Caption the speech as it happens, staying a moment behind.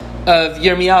of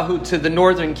Yirmiyahu to the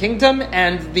northern kingdom,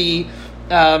 and the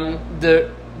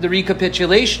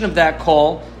recapitulation of that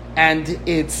call and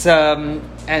its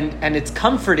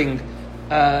comforting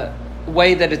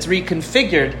way that it's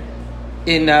reconfigured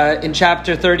in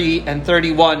chapter 30 and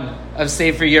 31 of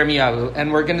Sefer Yirmiyahu.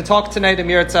 And we're going to talk tonight,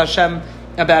 Amir Hashem,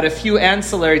 about a few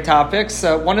ancillary topics.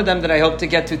 One of them that I hope to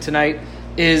get to tonight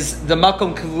is the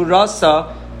Makom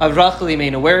Kavurasa of Rachel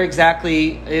Imenu. Where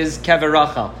exactly is Kever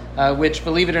Rachel? Which,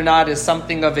 believe it or not, is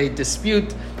something of a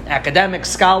dispute. Academic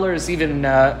scholars, even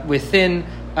within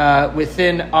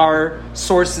our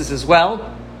sources as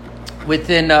well,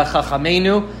 within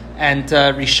Chachamenu and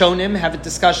Rishonim, have a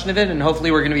discussion of it, and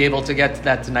hopefully we're going to be able to get to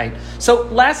that tonight. So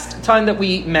last time that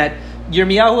we met,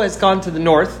 Yirmiyahu has gone to the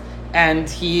north, and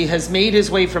he has made his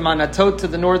way from Anatot to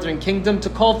the northern kingdom to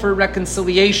call for a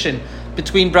reconciliation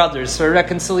between brothers, for a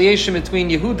reconciliation between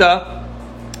Yehuda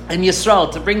and Yisrael,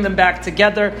 to bring them back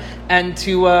together and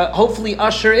to hopefully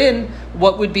usher in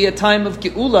what would be a time of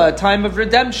Geula, a time of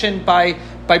redemption, by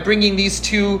bringing these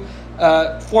two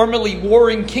formerly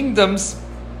warring kingdoms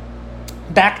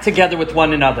back together with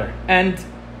one another. And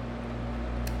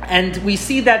we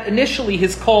see that initially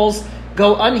his calls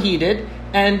go unheeded,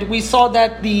 and we saw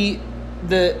that the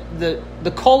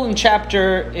call in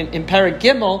chapter in Perek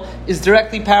Gimel is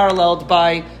directly paralleled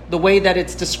by the way that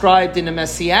it's described in a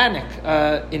messianic,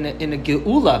 in a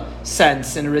Geula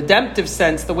sense, in a redemptive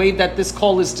sense, the way that this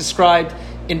call is described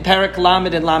in Perek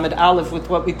Lamed and Lamed Aleph with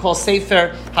what we call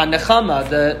Sefer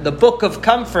HaNechama, the book of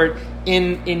comfort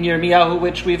in Yirmiyahu,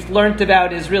 which we've learned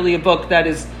about is really a book that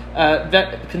is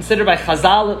considered by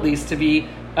Chazal at least to be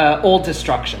all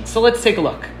destruction. So let's take a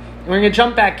look. And we're going to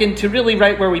jump back into really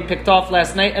right where we picked off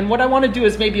last night. And what I want to do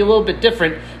is maybe a little bit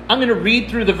different. I'm going to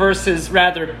read through the verses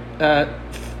rather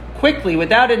quickly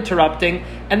without interrupting,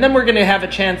 and then we're going to have a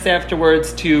chance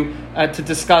afterwards to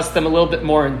discuss them a little bit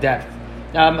more in depth.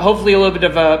 Hopefully a little bit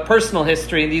of a personal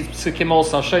history in these psukim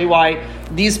also. I'll show you why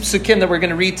these psukim that we're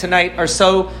going to read tonight are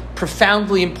so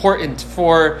profoundly important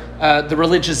for the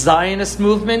religious Zionist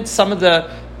movement. Some of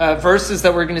the verses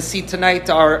that we're going to see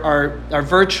tonight are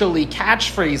virtually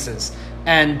catchphrases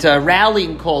and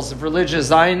rallying calls of religious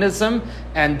Zionism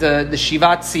and the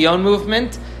Shivat Zion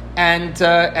movement, and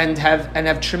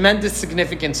have tremendous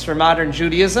significance for modern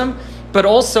Judaism, but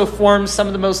also form some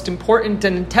of the most important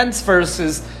and intense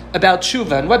verses about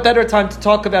tshuva. And what better time to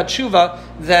talk about tshuva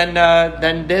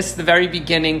than this, the very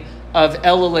beginning of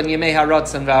Elul and Yemei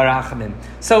HaRatzon VaHaRachamim.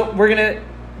 So we're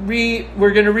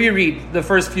going to reread the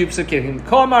first few psukim.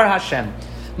 Ko Amar Hashem,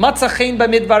 Matzachein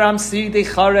b'midbaram sridei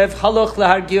charev haloch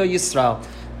lehargio Yisrael.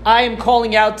 I am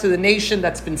calling out to the nation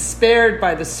that's been spared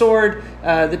by the sword,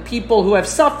 the people who have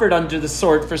suffered under the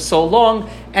sword for so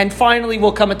long, and finally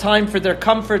will come a time for their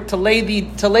comfort to lay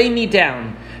me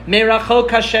down. Merachok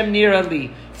Hashem nira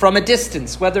li, from a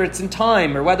distance, whether it's in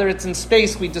time or whether it's in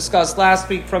space, we discussed last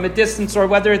week, from a distance, or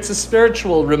whether it's a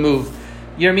spiritual remove.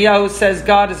 Yirmiyahu says,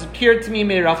 God has appeared to me,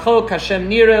 Merachok Hashem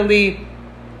nira li,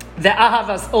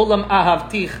 ve'ahavas olam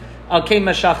ahavtich, al kei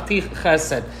mashachtich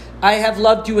chesed. I have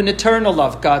loved you in eternal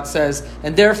love, God says,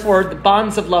 and therefore the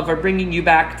bonds of love are bringing you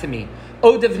back to me.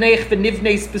 Odevnech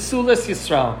v'nivneis besulas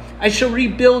Yisrael. I shall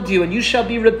rebuild you, and you shall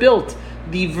be rebuilt,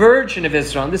 the virgin of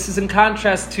Israel. And this is in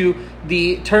contrast to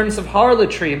the terms of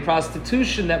harlotry and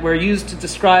prostitution that were used to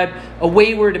describe a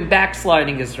wayward and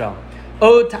backsliding Israel.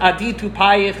 Od ta'aditu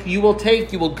payich, you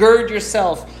will gird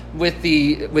yourself with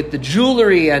the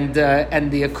jewelry and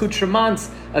the accoutrements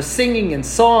of singing and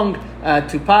song,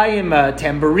 tupayim,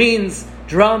 tambourines,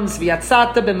 drums,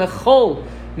 v'yatzata b'mechol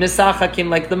misachakim,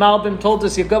 like the Malbim told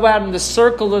us, you go out in the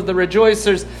circle of the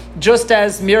rejoicers, just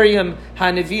as Miriam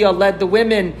Hanivia led the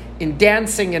women in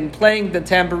dancing and playing the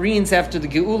tambourines after the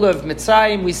Geula of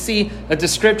Mitzrayim. We see a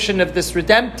description of this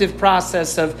redemptive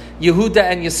process of Yehuda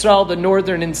and Yisrael, the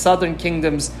northern and southern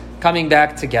kingdoms, coming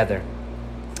back together.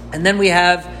 And then we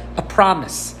have a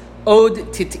promise. Od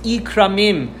tit'i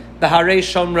kramim b'harei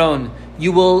Shomron.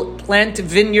 You will plant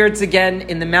vineyards again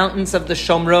in the mountains of the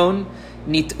Shomron.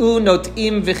 Nit'u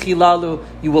not'im v'chilalu.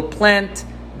 You will plant,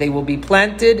 they will be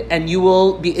planted, and you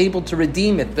will be able to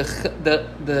redeem it.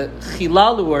 The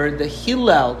chilalu, or the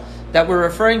hillel, that we're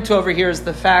referring to over here is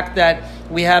the fact that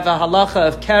we have a halacha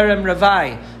of kerem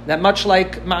ravai, that much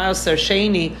like Ma'aser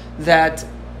Sheni, that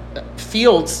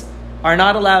fields are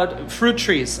not allowed, fruit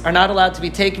trees are not allowed to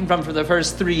be taken from for the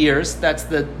first 3 years. That's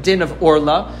the din of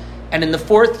Orla. And in the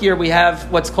 4th year, we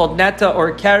have what's called neta,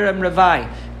 or kerem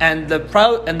ravai. And the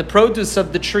produce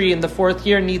of the tree in the 4th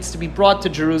year needs to be brought to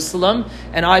Jerusalem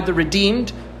and either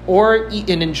redeemed or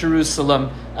eaten in Jerusalem.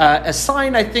 A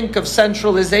sign, I think, of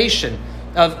centralization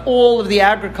of all of the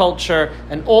agriculture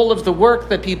and all of the work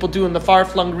that people do in the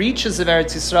far-flung reaches of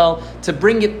Eretz Yisrael to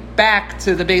bring it back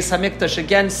to the Beis Hamikdash,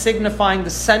 again signifying the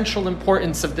central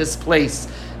importance of this place.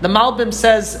 The Malbim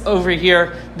says over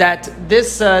here that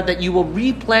that you will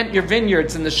replant your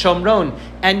vineyards in the Shomron,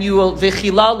 and you will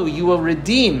vichilalu, you will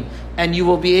redeem, and you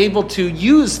will be able to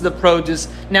use the produce.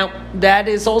 Now, that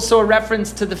is also a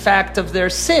reference to the fact of their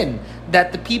sin,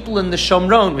 that the people in the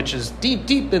Shomron, which is deep,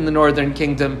 deep in the northern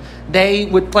kingdom, they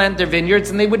would plant their vineyards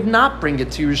and they would not bring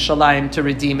it to Yerushalayim to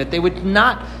redeem it. They would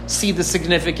not see the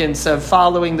significance of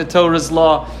following the Torah's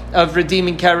law of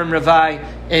redeeming Kerem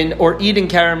Revai or eating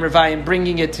Kerem Revai and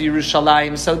bringing it to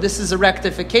Yerushalayim. So this is a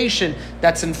rectification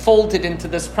that's enfolded into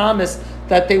this promise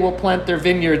that they will plant their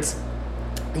vineyards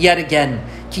yet again.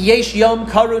 Ki yesh yom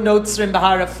karu notzrim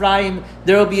b'har Ephraim.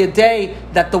 There will be a day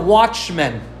that the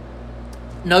watchmen,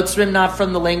 notzrim not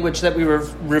from the language that we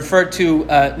refer to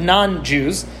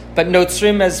non-Jews, but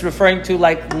notzrim as referring to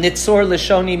like nitzor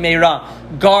lishoni meira,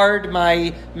 guard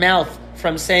my mouth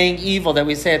from saying evil, that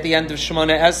we say at the end of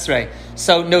Shemona Esrei.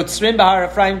 So notzrim b'har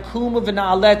Ephraim kumu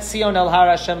v'na'alet Tzion el har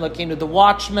Hashem Lokinu. The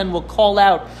watchmen will call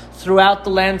out throughout the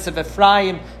lands of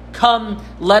Ephraim, come,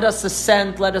 let us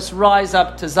ascend, let us rise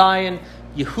up to Zion.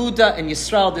 Yehuda and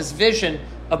Yisrael, this vision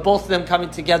of both of them coming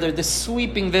together, this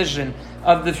sweeping vision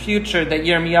of the future that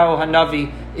Yirmiyahu Hanavi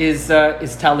is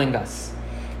telling us.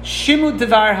 Shimu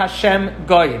Devar Hashem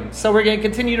Goyim. So we're going to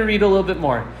continue to read a little bit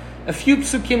more. A few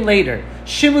psukim later.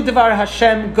 Shimu Devar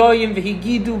Hashem Goyim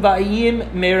v'higidu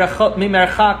ba'ayim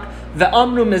mimerchak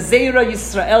ve'amru mezeira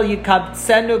Yisrael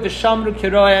yikabtzenu v'shamru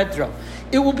kiro edro.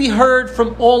 It will be heard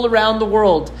from all around the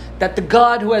world that the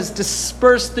God who has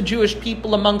dispersed the Jewish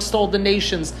people amongst all the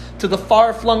nations to the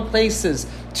far-flung places,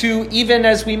 to even,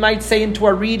 as we might say into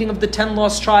our reading of the 10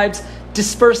 lost tribes,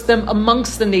 disperse them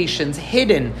amongst the nations,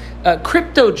 hidden,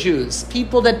 crypto-Jews,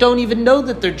 people that don't even know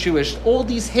that they're Jewish. All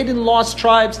these hidden lost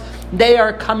tribes, they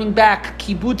are coming back.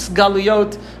 Kibbutz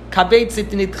galuyot,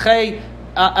 kabetzit nitchei,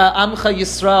 Amcha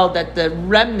Yisrael, that the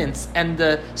remnants and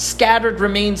the scattered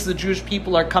remains of the Jewish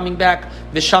people are coming back.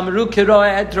 V'shamru kiro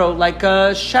edro, like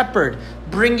a shepherd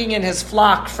bringing in his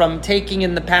flock from taking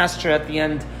in the pasture at the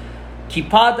end.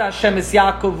 Kipada Hashem es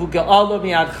Yaakov u'ge'alo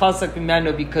mi'ad chazak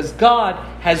mimenu, because God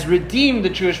has redeemed the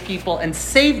Jewish people and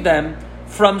saved them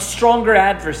from stronger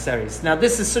adversaries. Now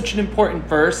this is such an important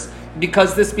verse,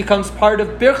 because this becomes part of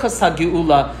Birchas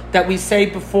HaGeula that we say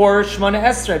before Shemona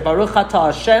Esrei, Baruch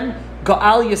Atah Hashem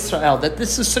Go'al Yisrael, that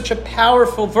this is such a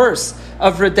powerful verse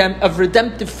of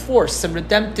redemptive force and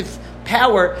redemptive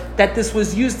power, that this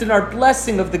was used in our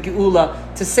blessing of the Geula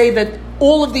to say that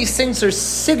all of these things are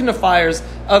signifiers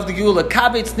of the Geula.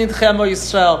 Kabetz Nidchei Amo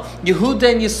Yisrael,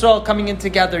 Yehuda and Yisrael coming in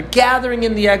together, gathering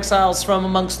in the exiles from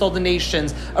amongst all the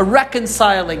nations, a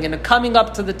reconciling and a coming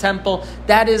up to the temple.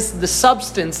 That is the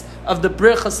substance of the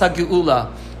Birchas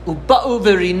HaGeula. Uba'u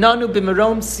v'rinanu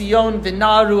b'merom Sion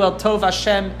v'naru el tov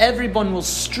Hashem. Everyone will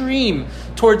stream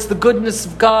towards the goodness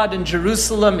of God in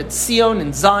Jerusalem, at Sion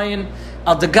and Zion.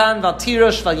 Al dagan val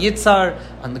tirosh val yitzar,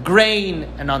 on the grain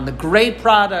and on the grape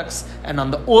products and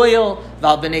on the oil,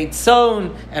 val b'nei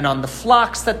tzon, and on the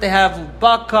flocks that they have,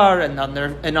 bakar, and on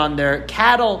their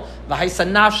cattle.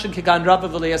 V'haisa nafshe kegan rabba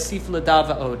v'leyasif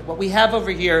l'dava od. What we have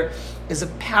over here is a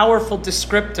powerful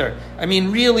descriptor. I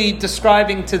mean, really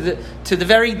describing to the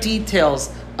very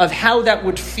details of how that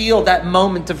would feel, that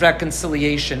moment of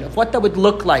reconciliation, of what that would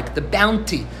look like, the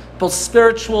bounty, both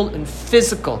spiritual and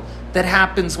physical, that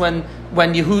happens when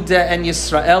Yehuda and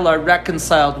Yisrael are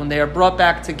reconciled, when they are brought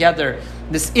back together,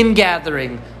 this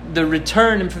ingathering, the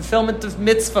return and fulfillment of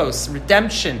mitzvos,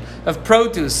 redemption of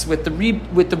produce with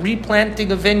the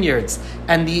replanting of vineyards,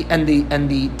 and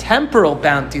the temporal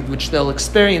bounty which they'll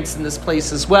experience in this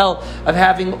place as well, of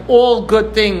having all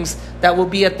good things that will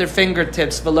be at their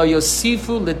fingertips. V'lo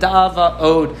yosifu l'da'ava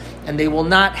od, and they will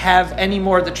not have any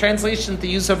more. The translation they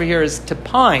use over here is to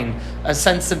pine, a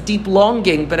sense of deep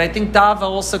longing, but I think dava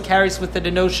also carries with it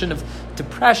a notion of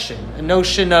depression, a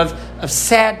notion of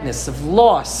sadness, of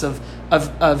loss, of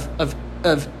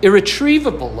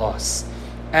irretrievable loss.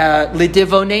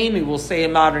 L'divonenu, we'll say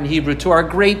in modern Hebrew, to our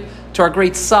great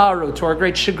sorrow, to our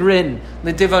great chagrin,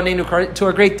 l'divonenu, to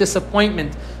our great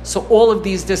disappointment. So all of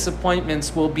these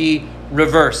disappointments will be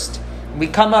reversed. We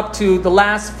come up to the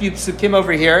last few psukim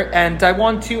over here, and I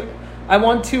want to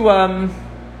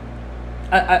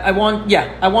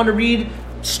read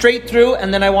straight through,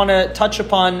 and then I want to touch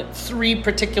upon three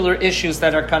particular issues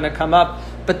that are going to come up.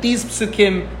 But these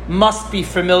psukim must be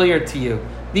familiar to you.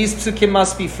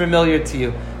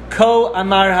 Ko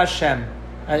Amar Hashem.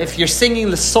 If you're singing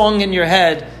the song in your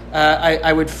head,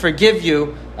 I would forgive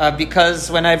you,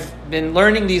 because when I've been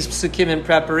learning these psukim in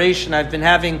preparation, I've been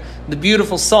having the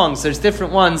beautiful songs. There's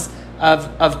different ones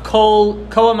of Kol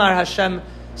Amar Hashem,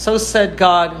 so said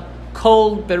God,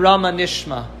 Kol Birama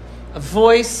Nishma. A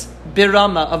voice,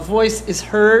 Birama, a voice is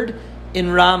heard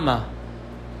in Rama.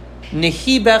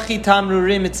 Nehi Bechi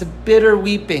Tamrurim, it's a bitter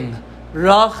weeping.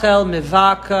 Rachel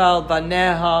Mivaka al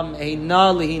Baneha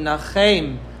Me'ina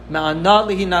Lihinachem, Me'ana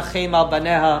Lihinachem al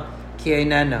Baneha Ki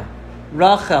Einena.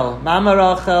 Rachel, Mama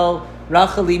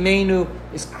Rachel Imenu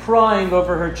is crying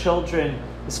over her children,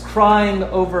 is crying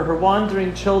over her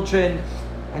wandering children,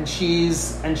 and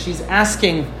she's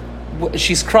asking,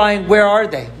 she's crying, where are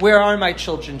they? Where are my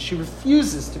children? She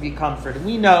refuses to be comforted.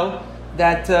 We know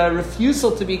that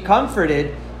refusal to be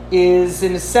comforted is,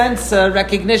 in a sense, a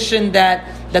recognition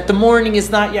that the mourning is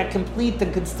not yet complete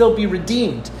and can still be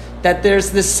redeemed. That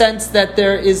there's this sense that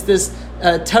there is this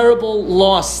terrible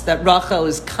loss that Rachel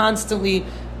is constantly,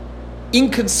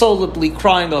 inconsolably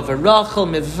crying over. Rachel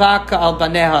mivaka al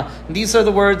baneha. These are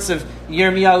the words of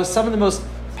Yirmiyahu, some of the most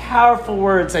powerful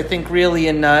words, I think, really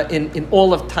in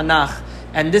all of Tanakh.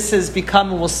 And this has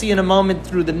become, and we'll see in a moment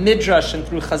through the Midrash and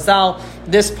through Chazal,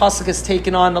 this pasuk has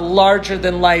taken on a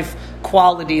larger-than-life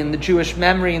quality in the Jewish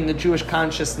memory and the Jewish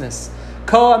consciousness.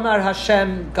 Ko Amar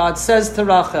Hashem, God says to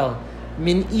Rachel,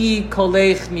 Min'i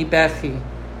kolech mi bechi,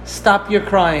 stop your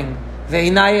crying.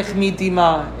 Ve'inayich mi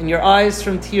dima, and your eyes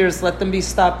from tears, let them be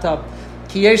stopped up.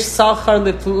 Ki yesh sachar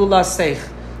lepu'ula seich.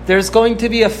 There's going to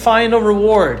be a final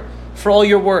reward for all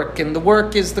your work, and the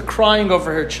work is the crying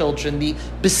over her children, the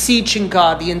beseeching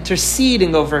God, the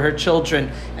interceding over her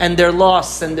children, and their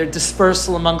loss, and their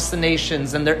dispersal amongst the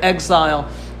nations, and their exile.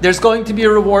 There's going to be a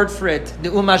reward for it.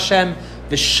 Ne'um Hashem,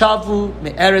 v'shavu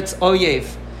me'eretz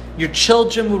oyev. Your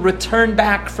children will return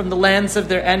back from the lands of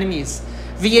their enemies.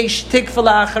 V'yesh tikva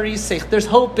la'acharisech. There's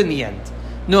hope in the end.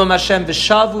 Ne'um Hashem,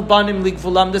 v'shavu banim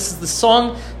ligvulam. This is the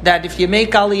song that if you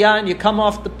make aliyah and you come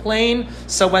off the plane,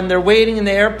 so when they're waiting in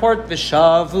the airport,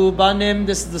 v'shavu banim,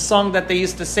 this is the song that they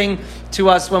used to sing to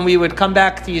us when we would come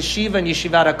back to yeshiva and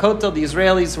yeshivat HaKotel. The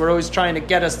Israelis were always trying to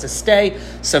get us to stay.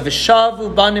 So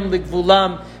v'shavu banim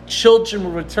ligvulam. Children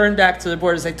will return back to their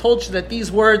borders. I told you that these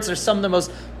words are some of the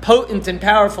most potent and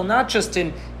powerful, not just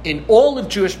in all of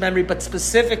Jewish memory, but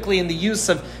specifically in the use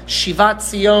of Shivat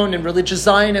Zion in religious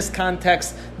Zionist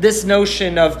context, this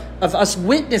notion of us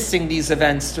witnessing these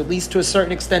events, at least to a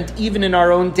certain extent, even in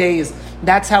our own days.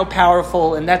 That's how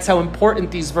powerful and that's how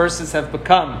important these verses have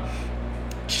become.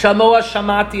 Shamoa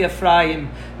shamati Ephraim,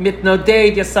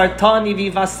 mitnodei yasartani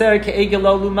vivaser ke'egel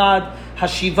olumad,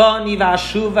 hashivani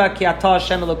v'ashuva ki ata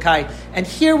Hashem Elokai. And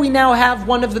here we now have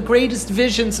one of the greatest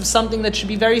visions of something that should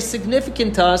be very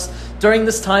significant to us during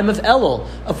this time of Elul,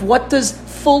 of what does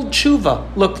full tshuva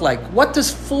look like? What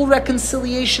does full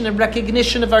reconciliation and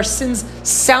recognition of our sins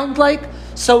sound like?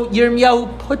 So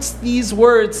Yirmiyahu puts these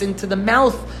words into the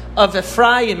mouth of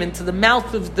Ephraim, into the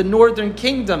mouth of the northern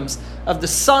kingdoms, of the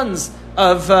sons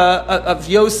of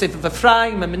Yosef, of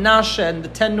Ephraim and Menashe, and the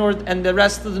 10 north and the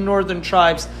rest of the northern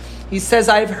tribes. He says,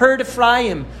 I've heard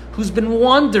Ephraim, who's been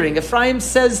wandering. Ephraim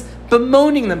says,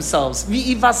 bemoaning themselves.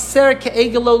 V'ivaser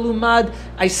ke'egel olumad.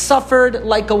 I suffered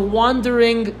like a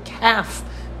wandering calf,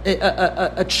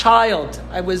 a child.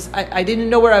 I didn't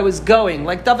know where I was going.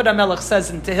 Like David HaMelech says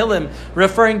in Tehillim,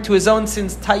 referring to his own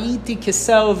sins, Ta'iti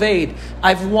kiseh oved.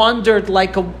 I've wandered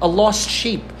like a lost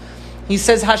sheep. He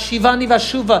says, Hashivani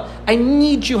vashuva, I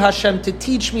need you, Hashem, to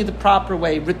teach me the proper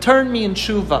way. Return me in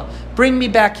tshuva. Bring me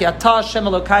back. Yata Hashem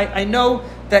Elokai. I know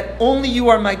that only you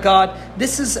are my God.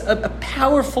 This is a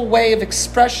powerful way of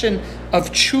expression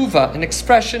of tshuva, an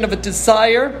expression of a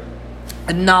desire,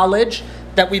 a knowledge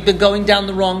that we've been going down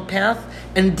the wrong path,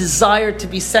 and desire to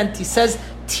be sent. He says,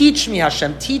 teach me,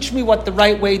 Hashem. Teach me what the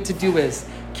right way to do is.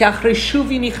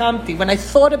 When I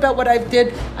thought about what I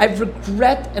did, I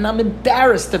regret and I'm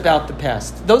embarrassed about the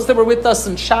past. Those that were with us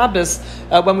in Shabbos,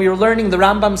 when we were learning the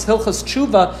Rambam's Hilchos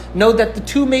Tshuva, know that the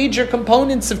two major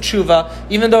components of Tshuva,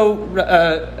 even though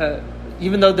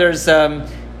there's in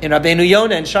Rabbeinu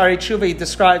Yonah and Shari Tshuva, he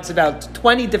describes about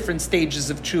 20 different stages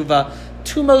of Tshuva.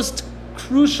 Two most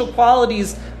crucial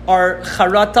qualities are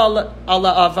charat ala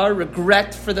avar,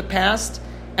 regret for the past,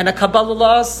 and a Kabbalah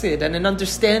La'asid, and an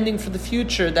understanding for the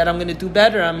future that I'm going to do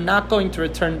better. I'm not going to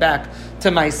return back to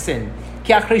my sin.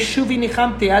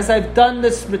 As I've done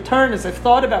this return, as I've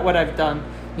thought about what I've done,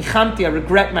 I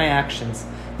regret my actions.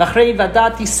 I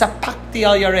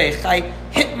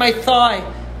hit my thigh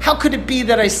How could it be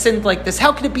that I sinned like this?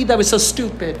 How could it be that I was so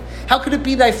stupid? How could it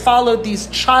be that I followed these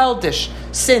childish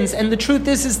sins? And the truth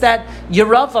is that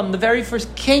Yeravam, the very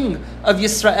first king of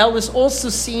Yisrael, was also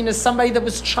seen as somebody that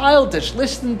was childish,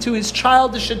 listened to his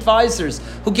childish advisors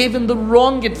who gave him the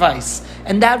wrong advice.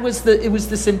 And it was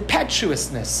this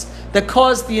impetuousness that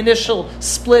caused the initial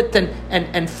split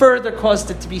and further caused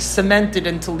it to be cemented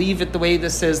and to leave it the way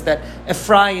this is, that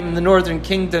Ephraim, the northern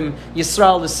kingdom,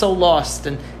 Yisrael, is so lost.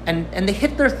 And they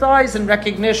hit their thighs in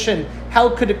recognition. How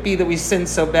could it be that we sin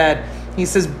so bad? He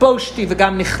says, Boshti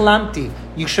v'gam nichlamti.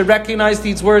 You should recognize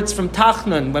these words from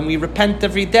Tachnun when we repent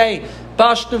every day.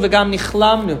 Bashnu v'gam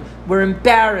nichlamnu. We're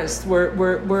embarrassed.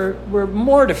 We're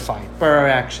mortified by our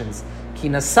actions.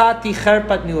 Kinasati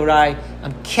cherpat nurai.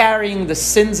 I'm carrying the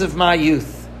sins of my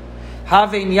youth.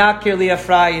 Havein yakir li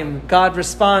Ephraim. God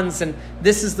responds, and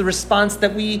this is the response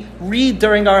that we read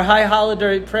during our high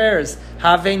holiday prayers.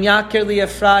 Havein yakir li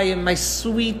Ephraim, my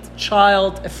sweet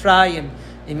child Ephraim.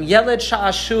 In Yeled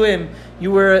Sha'ashuim,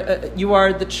 you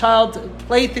are the child,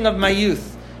 plaything of my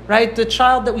youth, right? The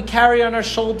child that we carry on our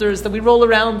shoulders, that we roll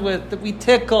around with, that we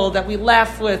tickle, that we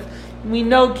laugh with. We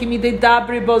know, the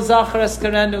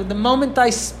moment I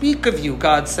speak of you,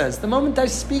 God says, the moment I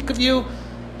speak of you,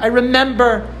 I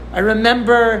remember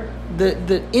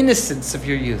the innocence of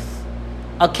your youth.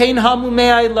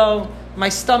 My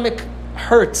stomach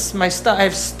hurts, I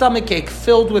have stomach ache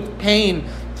filled with pain,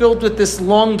 filled with this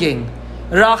longing.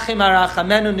 I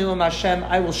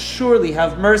will surely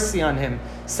have mercy on him,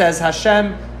 says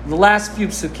Hashem, the last few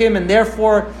psukim, and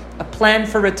therefore a plan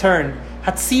for return.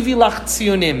 Hatzivi lach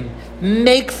tzionim.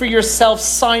 Make for yourself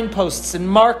signposts and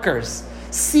markers.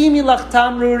 Simi lach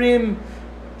tamrurim.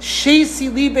 Sheisi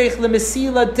libech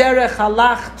lemesila derech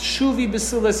halach shuvi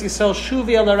besulas yisrael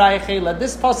shuvi al araychela.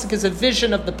 This pasuk is a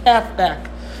vision of the path back.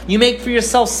 You make for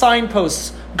yourself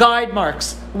signposts, guide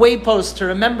marks, wayposts to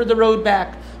remember the road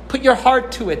back. Put your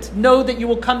heart to it. Know that you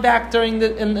will come back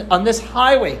on this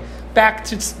highway back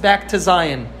to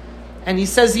Zion. And he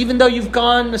says, even though you've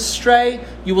gone astray,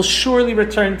 you will surely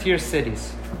return to your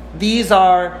cities. These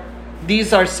are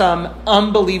some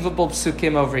unbelievable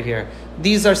psukim over here.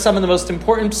 These are some of the most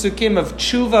important psukim of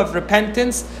tshuva, of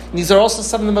repentance. These are also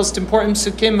some of the most important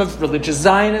psukim of religious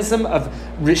Zionism, of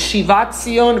Shivat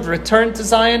Zion, of return to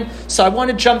Zion. So I want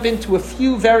to jump into a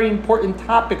few very important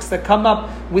topics that come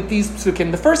up with these psukim.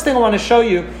 The first thing I want to show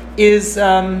you is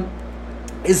a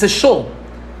shul.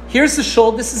 Here's the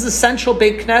shul. This is the central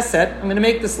Beit Knesset. I'm going to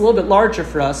make this a little bit larger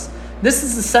for us. This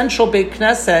is the central Beit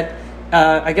Knesset.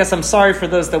 I guess I'm sorry for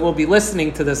those that will be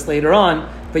listening to this later on,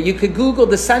 but you could Google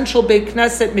the central Beit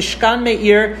Knesset Mishkan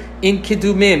Meir in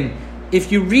Kidumim. If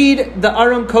you read the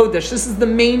Aron Kodesh, this is the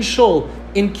main shul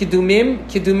in Kidumim.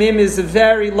 Kidumim is a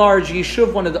very large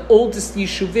yishuv, one of the oldest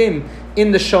yishuvim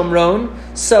in the Shomron.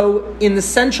 So in the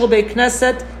central Beit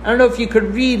Knesset, I don't know if you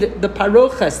could read the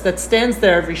paroches that stands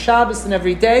there every Shabbos and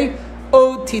every day.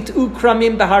 O tit'u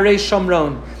kramim b'harei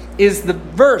Shomron is the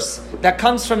verse that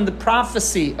comes from the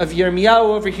prophecy of Yirmiyahu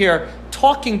over here,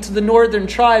 talking to the northern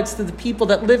tribes, to the people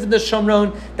that live in the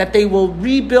Shomron, that they will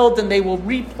rebuild and they will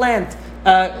replant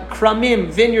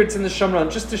kramim, vineyards in the Shomron.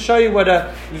 Just to show you what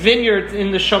a vineyard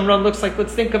in the Shomron looks like,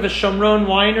 let's think of a Shomron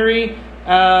winery.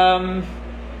 I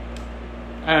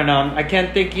don't know, I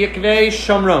can't think. Yikveh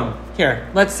Shomron. Here,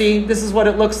 let's see, this is what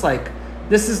it looks like.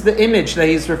 This is the image that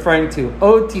he's referring to.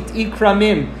 O tit'i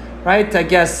kramim, right? I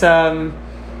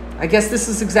guess this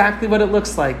is exactly what it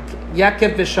looks like.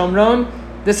 Yaakov v'Shomron,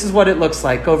 this is what it looks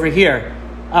like over here.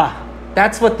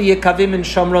 That's what the Yakavim and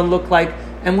Shomron look like.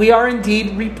 And we are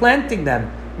indeed replanting them.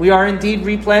 We are indeed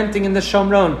replanting in the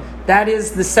Shomron. That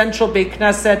is the central Beit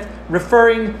Knesset,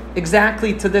 referring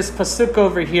exactly to this pasuk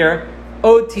over here.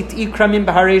 O tit'i kramim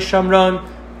b'harei Shomron.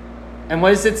 And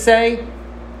what does it say?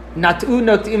 Nat'u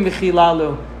notim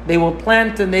v'chilalu. They will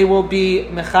plant and they will be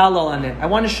mechalal on it. I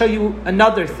want to show you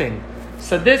another thing.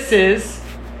 So this is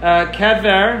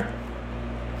Kever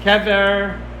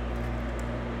Rachel.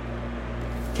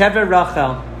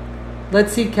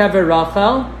 Let's see Kever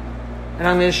Rachel. And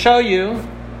I'm going to show you,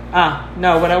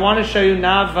 what I want to show you,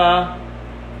 Nava.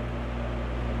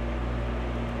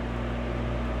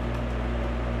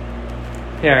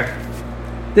 Here.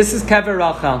 This is Kever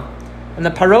Rachel. And the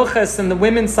paroches and the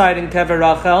women's side in Kever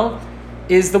Rachel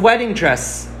is the wedding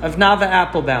dress of Nava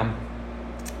Applebaum.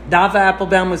 Nava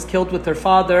Applebaum was killed with her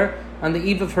father on the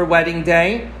eve of her wedding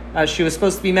day. She was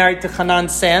supposed to be married to Hanan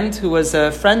Sand, who was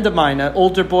a friend of mine, an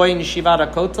older boy in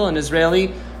Yeshivat HaKotel, an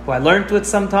Israeli, who I learned with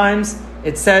sometimes.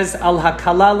 It says, Al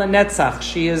HaKala LeNetzach.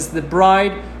 She is the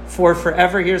bride for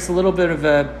forever. Here's a little bit of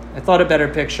a better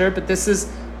picture, but this is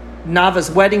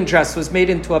Nava's wedding dress was made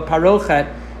into a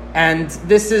parochet. And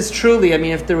this is truly,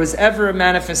 if there was ever a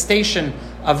manifestation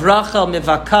of Rachel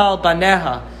mivakal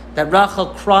baneha, that Rachel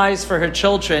cries for her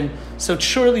children, so it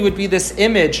surely would be this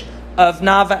image of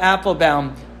Nava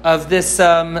Applebaum, of this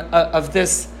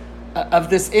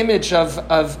image of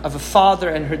a father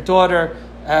and her daughter,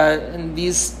 and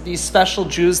these special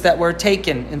Jews that were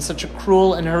taken in such a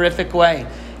cruel and horrific way.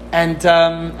 And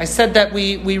I said that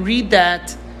we read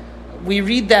that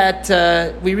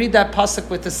pasuk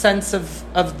with a sense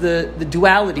of the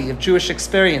duality of Jewish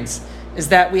experience. Is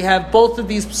that we have both of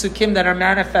these psukim that are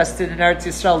manifested in Eretz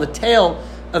Yisrael, the tale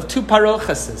of two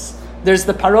parochases. There's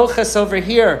the parochas over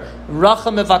here,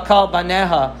 Rachel mevakal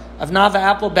baneha, of Nava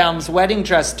Applebaum's wedding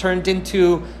dress turned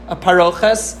into a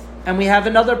parochas, and we have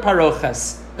another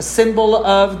parochas, a symbol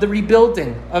of the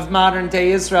rebuilding of modern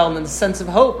day Israel and the sense of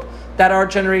hope that our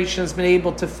generation has been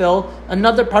able to fill.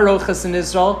 Another parochas in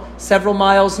Israel, several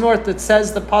miles north, that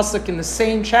says the pasuk in the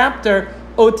same chapter,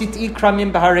 Otit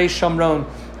ikramim b'harei Shomron.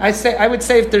 I would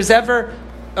say if there's ever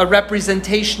a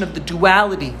representation of the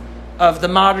duality of the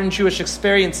modern Jewish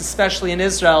experience, especially in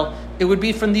Israel, it would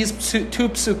be from these two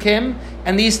psukim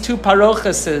and these two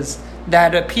parochases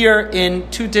that appear in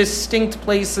two distinct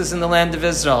places in the land of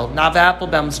Israel. Nava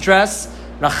Applebaum's dress,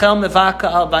 Rachel mevaka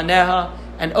al baneha,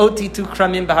 and Oti tu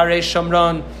kramim b'harei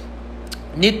Shomron,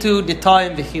 nitu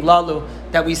ditayim v'chilalu,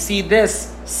 that we see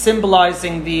this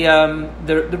symbolizing the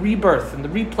rebirth and the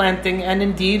replanting, and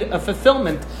indeed a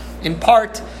fulfillment in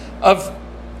part of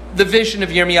the vision of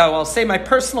Yirmiyahu. I'll say my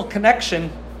personal connection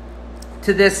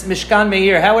to this Mishkan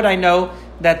Meir. How would I know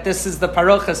that this is the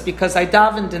parochas? Because I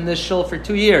davened in this shul for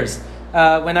 2 years.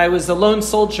 When I was a lone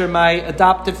soldier, my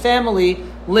adoptive family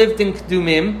lived in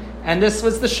Kedumim, and this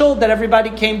was the shul that everybody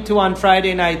came to on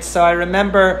Friday nights. So I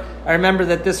remember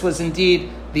that this was indeed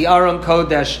the Aron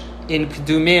Kodesh in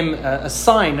Kedumim, a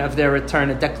sign of their return,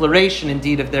 a declaration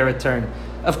indeed of their return.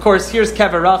 Of course, here's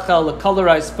Kever Rachel, a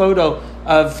colorized photo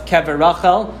of Kever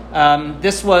Rachel.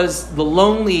 This was the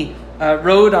lonely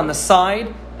road on the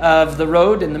side of the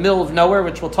road in the middle of nowhere,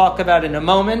 which we'll talk about in a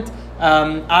moment.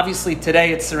 Obviously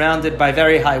today it's surrounded by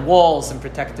very high walls and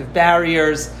protective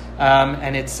barriers,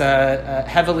 and it's a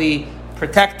heavily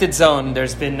protected zone.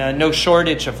 There's been no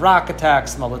shortage of rock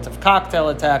attacks, Molotov cocktail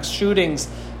attacks, shootings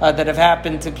that have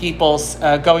happened to people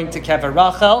going to Kever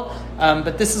Rachel.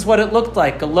 But this is what it looked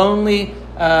like, a lonely,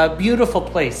 beautiful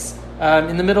place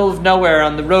in the middle of nowhere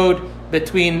on the road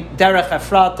between Derech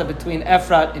Ephrata, between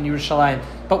Efrat and Yerushalayim.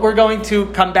 But we're going to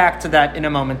come back to that in a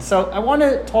moment. So I want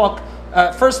to talk,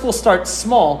 first we'll start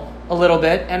small a little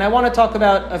bit, and I want to talk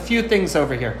about a few things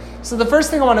over here. So the first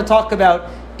thing I want to talk about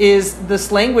is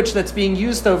this language that's being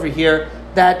used over here,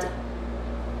 that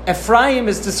Ephraim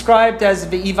is described as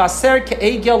Ve'ivaser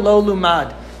ke'egel lo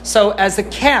lumad, so as a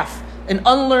calf, an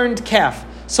unlearned calf.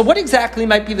 So what exactly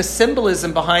might be the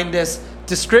symbolism behind this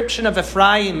description of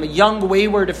Ephraim, a young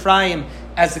wayward Ephraim,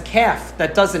 as a calf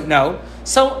that doesn't know?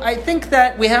 So I think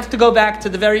that we have to go back to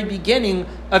the very beginning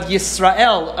of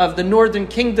Yisrael, of the northern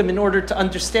kingdom, in order to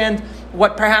understand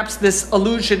what perhaps this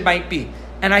allusion might be.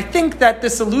 And I think that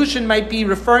this allusion might be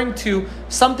referring to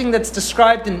something that's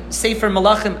described in Sefer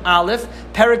Malachim Aleph,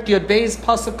 Perek Yod Beis,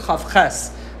 Pasuk Chav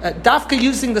Ches. Dafka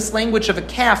using this language of a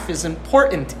calf is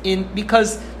important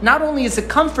because not only is it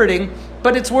comforting,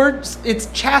 but it's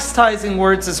chastising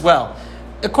words as well.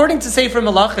 According to Sefer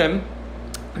Malachim,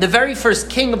 the very first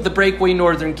king of the breakaway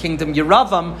northern kingdom,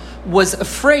 Yeravam, was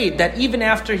afraid that even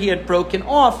after he had broken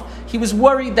off, he was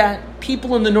worried that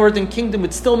people in the northern kingdom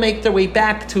would still make their way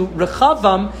back to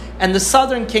Rechavam, and the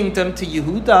southern kingdom to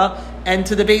Yehuda and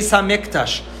to the Beis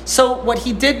HaMikdash. So what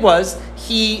he did was,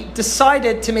 he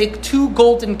decided to make 2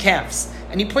 golden calves.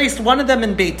 And he placed one of them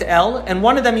in Beit El, and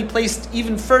one of them he placed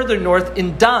even further north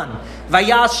in Dan.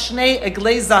 Vayash Shnei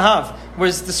Eglei Zahav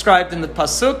was described in the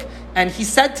Pasuk, and he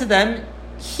said to them,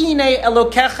 Hine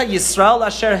Elokecha Yisrael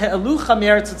Asher He'elucha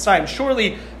Me'eretz Mitzrayim.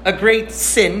 Surely a great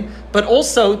sin, but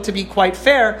also, to be quite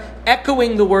fair,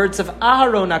 echoing the words of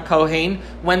Aharon HaKohen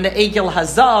when the Egel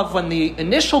Hazav, when the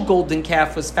initial golden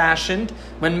calf was fashioned,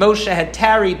 when Moshe had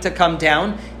tarried to come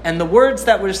down, and the words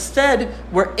that were said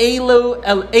were Eila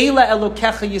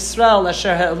Elokecha Yisrael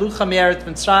Asher He'elucha Me'eretz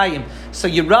Mitzrayim. So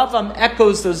Yeravam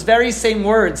echoes those very same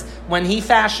words when he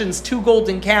fashions 2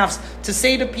 golden calves to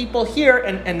say to people here,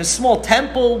 and a small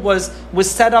temple was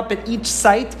set up at each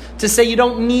site to say you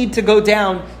don't need to go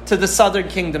down to the southern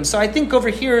kingdom. So I think over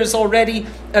here is already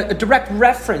a direct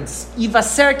reference,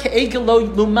 Ivaser ke'egel lo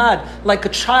lumad, like a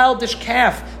childish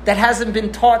calf that hasn't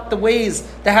been taught the ways,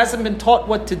 that hasn't been taught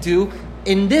what to do.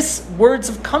 in this words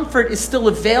of comfort is still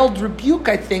a veiled rebuke,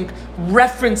 I think,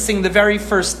 referencing the very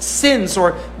first sins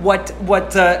or what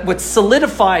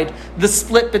solidified the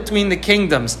split between the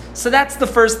kingdoms. So that's the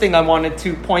first thing I wanted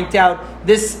to point out,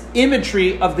 this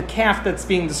imagery of the calf that's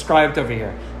being described over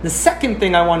here. The second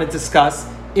thing I want to discuss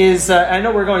is, I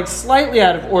know we're going slightly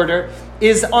out of order,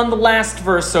 is on the last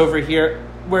verse over here,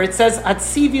 where it says,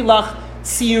 Atzivi lach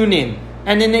tziyunim,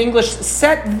 and in English,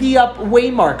 set thee up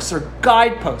waymarks or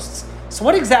guideposts. So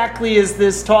what exactly is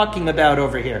this talking about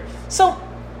over here? So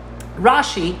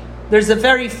Rashi, there's a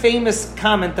very famous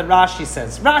comment that Rashi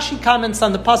says. Rashi comments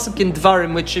on the pasuk in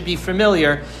Dvarim, which should be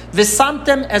familiar.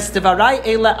 V'samtem es devarai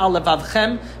eila al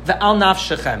levavchem ve'al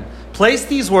nafshechem. Place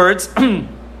these words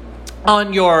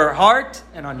on your heart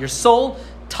and on your soul.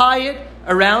 Tie it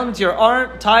around your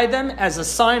arm. Tie them as a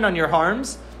sign on your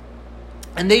arms,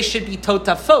 and they should be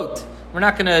totafot. We're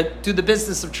not going to do the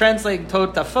business of translating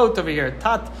totafot over here.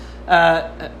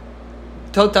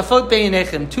 Totafot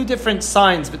beinechem, two different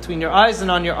signs between your eyes and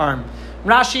on your arm.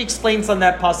 Rashi explains on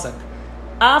that pasuk,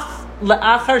 Af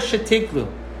le'achar shetiglu,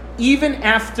 even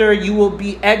after you will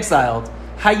be exiled,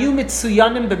 hayu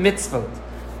mitsuyanim b'mitzvot.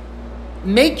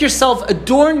 Make yourself,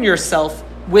 adorn yourself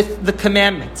with the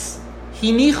commandments.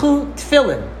 Hinichu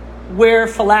tefillin, wear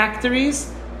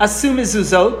phylacteries, asu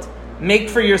mezuzot, make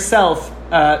for yourself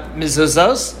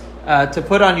mezuzos to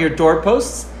put on your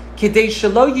doorposts, so that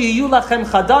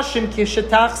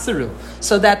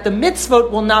the mitzvot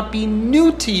will not be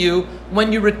new to you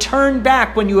when you return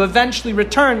back, when you eventually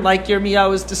return, like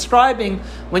Yirmiyahu is describing,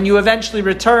 when you eventually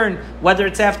return, whether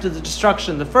it's after the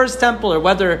destruction of the first temple or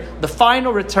whether the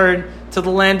final return to the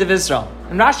land of Israel.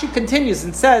 And Rashi continues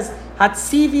and says,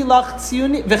 Hatzivi lach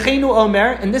tziyunim, v'cheinu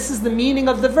omer, and this is the meaning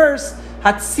of the verse,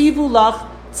 Hatzivu lach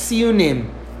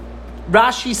tziyunim.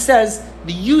 Rashi says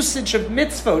the usage of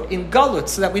mitzvot in Galut,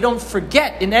 so that we don't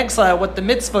forget in exile what the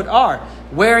mitzvot are,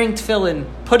 wearing tefillin,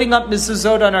 putting up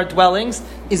mezuzot on our dwellings,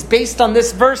 is based on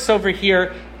this verse over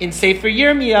here in Sefer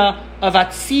Yirmiyah of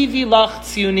Atzivi lach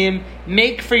tziyunim,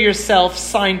 make for yourself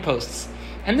signposts.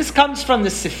 And this comes from the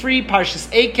Sifri, Parshas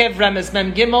Ekev, Remez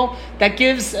Mem Gimel, that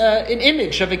gives an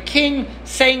image of a king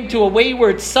saying to a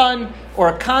wayward son or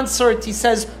a consort, he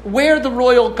says, wear the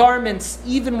royal garments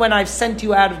even when I've sent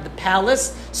you out of the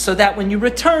palace, so that when you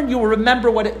return, you will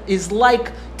remember what it is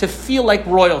like to feel like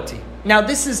royalty. Now,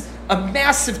 this is a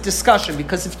massive discussion,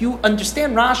 because if you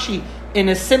understand Rashi in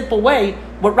a simple way,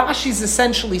 what Rashi is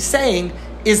essentially saying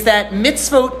is that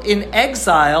mitzvot in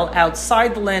exile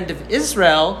outside the land of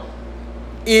Israel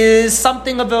is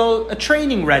something of a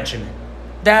training regimen,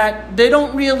 that they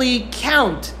don't really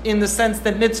count in the sense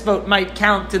that mitzvot might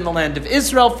count in the land of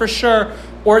Israel for sure,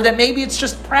 or that maybe it's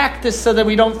just practice so that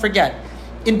we don't forget.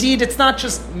 Indeed, it's not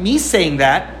just me saying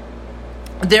that.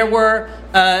 There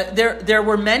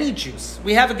were many Jews.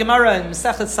 We have a Gemara in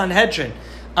Masechet Sanhedrin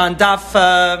on daf,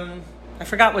 I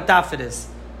forgot what daf it is.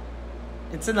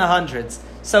 It's in the hundreds.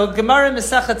 So Gemara in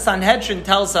Masechet Sanhedrin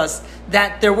tells us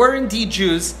that there were indeed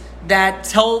Jews that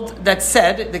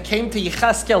came to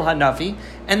Yecheskel Hanavi,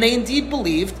 and they indeed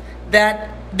believed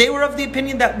that they were of the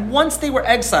opinion that once they were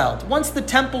exiled, once the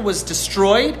temple was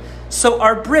destroyed, so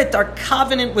our brit, our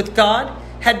covenant with God,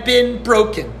 had been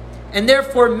broken, and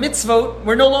therefore mitzvot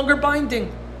were no longer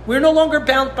binding. We're no longer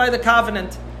bound by the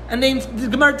covenant. And the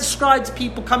Gemara describes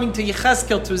people coming to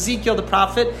Yecheskel, to Ezekiel the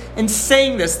prophet, and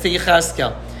saying this to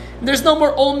Yecheskel. There's no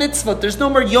more old mitzvot, there's no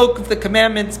more yoke of the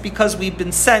commandments, because we've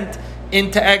been sent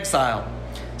into exile.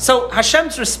 So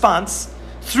Hashem's response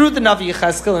through the Navi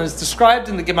Yecheskel, and it's described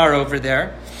in the Gemara over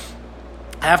there.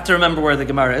 I have to remember where the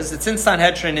Gemara is. It's in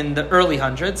Sanhedrin in the early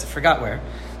hundreds. I forgot where.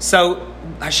 So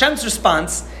Hashem's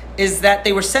response is that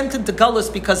they were sent into Galus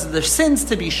because of their sins,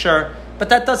 to be sure, but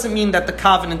that doesn't mean that the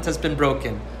covenant has been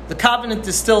broken. The covenant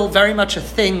is still very much a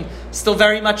thing, still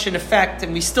very much in effect,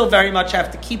 and we still very much have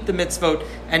to keep the mitzvot,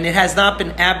 and it has not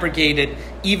been abrogated,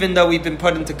 even though we've been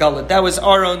put into Galut. That was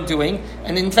our own doing,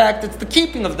 and in fact, it's the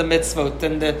keeping of the mitzvot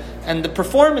and the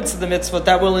performance of the mitzvot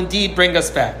that will indeed bring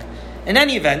us back. In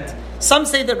any event, some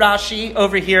say that Rashi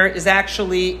over here is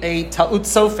actually a ta'ut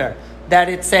sofer, that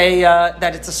it's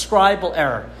a scribal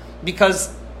error,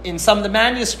 because in some of the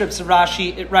manuscripts of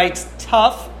Rashi, it writes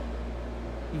Taf,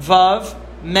 Vav,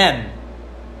 Mem.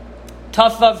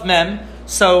 Taf, Vav, Mem.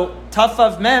 So, Taf,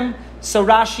 Vav, Mem. So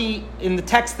Rashi, in the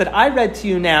text that I read to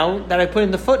you now, that I put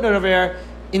in the footnote over there,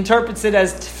 interprets it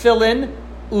as Tefillin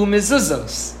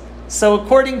u'mezuzos. So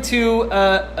according to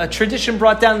a tradition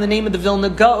brought down in the name of the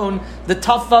Vilna Gaon, the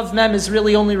Taf, Vav, Mem is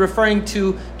really only referring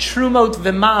to Trumot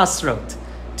v'Maasrot,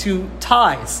 to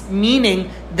tithes, meaning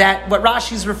that what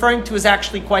Rashi is referring to is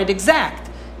actually quite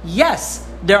exact. Yes,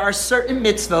 there are certain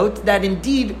mitzvot that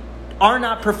indeed are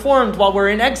not performed while we're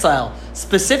in exile.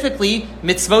 Specifically,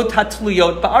 mitzvot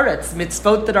hatluyot ba'aretz,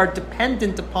 mitzvot that are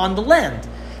dependent upon the land.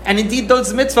 And indeed,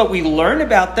 those mitzvot, we learn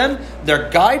about them. They're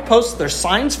guideposts, they're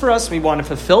signs for us. We want to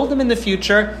fulfill them in the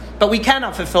future, but we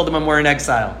cannot fulfill them when we're in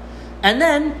exile. And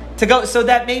then, so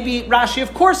that maybe Rashi,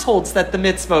 of course, holds that the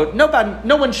mitzvot,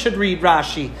 no one should read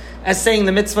Rashi as saying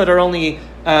the mitzvot are only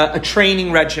a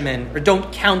training regimen, or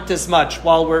don't count as much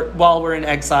while we're in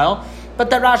exile.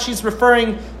 But that Rashi is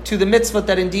referring to the mitzvot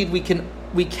that indeed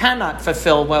we cannot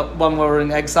fulfill when we're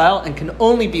in exile, and can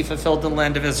only be fulfilled in the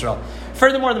land of Israel.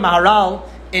 Furthermore, the Maharal,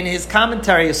 in his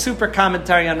commentary, a super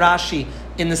commentary on Rashi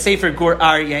in the Sefer Gur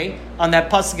Aryeh, on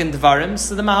that pasuk in Devarim,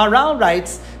 so the Maharal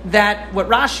writes that what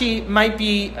Rashi might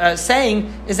be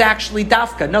saying is actually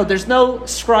dafka. No, there's no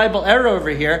scribal error over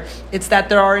here. It's that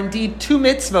there are indeed two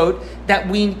mitzvot that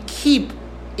we keep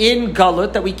in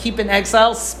Galut, that we keep in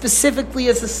exile, specifically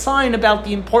as a sign about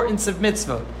the importance of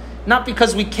mitzvot. Not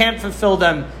because we can't fulfill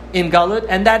them in Galut,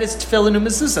 and that is tefillin and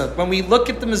mezuzot. When we look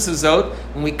at the mezuzot,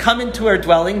 when we come into our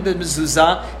dwelling, the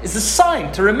mezuzah is a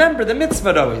sign to remember the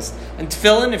mitzvot always. And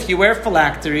tefillin, if you wear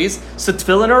phylacteries, so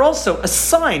tefillin are also a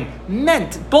sign,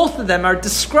 meant. Both of them are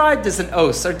described as an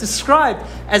os, are described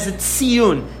as a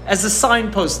tziyun, as a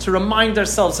signpost to remind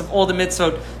ourselves of all the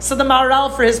mitzvot. So the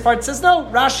Maharal, for his part, says, no,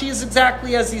 Rashi is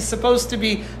exactly as he's supposed to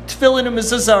be. Tefillin and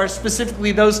mezuzah are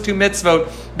specifically those two mitzvot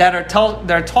that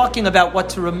are talking about what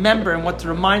to remember and what to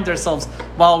remind ourselves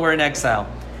while we're in exile.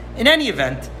 In any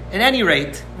event, in any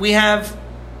rate, we have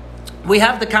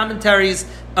the commentaries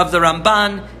of the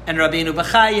Ramban and Rabbeinu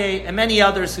Bechaye and many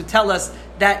others who tell us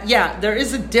that, there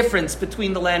is a difference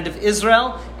between the land of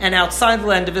Israel and outside the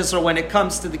land of Israel when it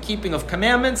comes to the keeping of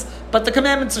commandments, but the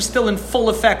commandments are still in full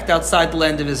effect outside the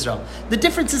land of Israel. The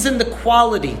difference is in the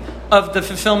quality of the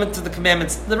fulfillment of the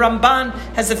commandments. The Ramban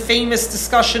has a famous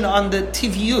discussion on the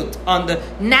tiviyut, on the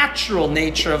natural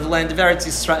nature of the land of Eretz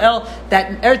Yisrael,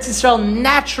 that Eretz Yisrael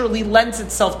naturally lends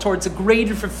itself towards a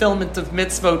greater fulfillment of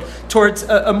mitzvot, towards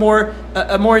a more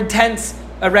intense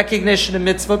recognition of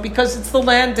mitzvot, because it's the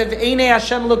land of Einei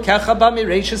Hashem Lokecha Ba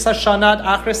Mireishis Hashana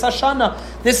Ad Achris Hashana.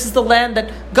 This is the land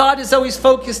that God is always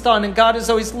focused on, and God is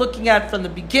always looking at from the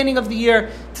beginning of the year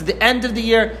to the end of the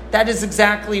year. That is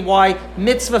exactly why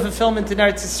mitzvah fulfillment in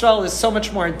Eretz Yisrael is so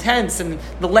much more intense, and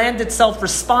the land itself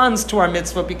responds to our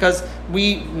mitzvah, because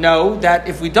we know that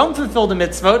if we don't fulfill the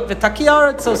mitzvot, v'taki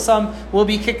aretz, so some will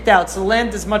be kicked out. So the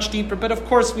land is much deeper, but of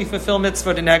course we fulfill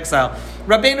mitzvot in exile.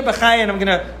 Rabbeinu Bechaye, and I'm going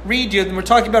to read you, and we're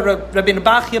talking about Rabbeinu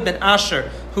Bachya ben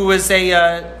Asher, who was a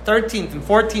 13th and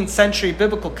 14th century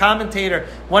biblical commentator,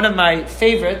 one of my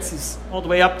favorites. He's all the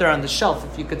way up there on the shelf,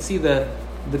 if you could see the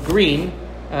green,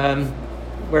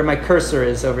 where my cursor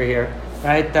is over here.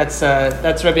 Right, that's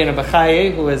Rabbeinu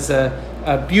Bechaye, who is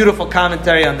a beautiful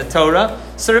commentary on the Torah.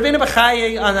 So Rabbeinu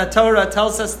Bechaye on the Torah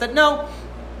tells us that no,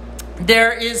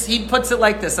 he puts it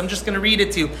like this. I'm just going to read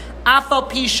it to you.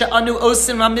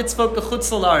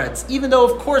 Even though,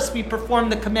 of course, we perform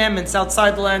the commandments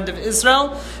outside the land of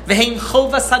Israel,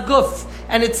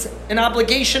 and it's an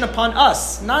obligation upon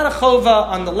us, not a chova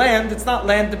on the land. It's not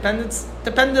land dependent. It's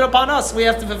dependent upon us. We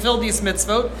have to fulfill these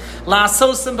mitzvot,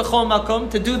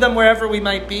 to do them wherever we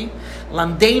might be.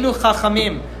 Lamdeinu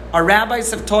chachamim. Our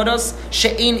rabbis have taught us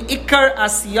she'ein ikar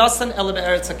asiyasan el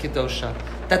be'eretz hakidosha,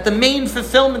 that the main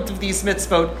fulfillment of these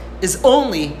mitzvot is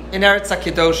only in Eretz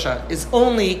HaKedosha, is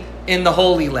only in the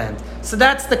Holy Land. So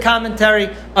that's the commentary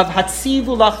of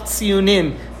Hatzivu Lach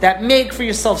Tziyunim, that make for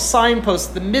yourself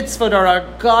signposts. The mitzvot are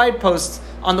our guideposts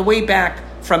on the way back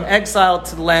from exile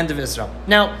to the land of Israel.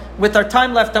 Now, with our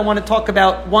time left, I want to talk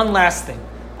about one last thing.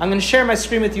 I'm going to share my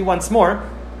screen with you once more,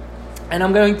 and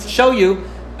I'm going to show you,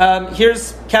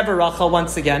 here's Kever Rachel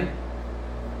once again.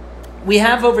 We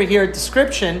have over here a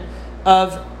description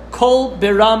of Kol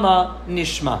Berama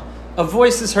Nishma. A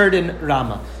voice is heard in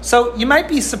Rama. So you might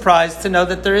be surprised to know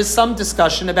that there is some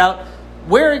discussion about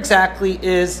where exactly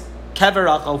is Kever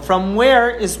Rachel. From where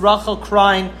is Rachel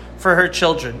crying for her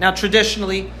children? Now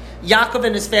traditionally, Yaakov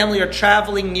and his family are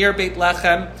traveling near Beit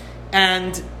Lechem,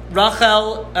 and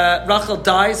Rachel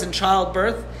dies in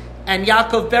childbirth, and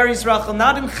Yaakov buries Rachel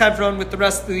not in Hebron with the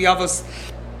rest of the Yavos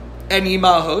and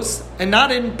Imahos, and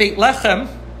not in Beit Lechem,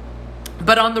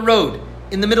 but on the road,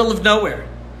 in the middle of nowhere.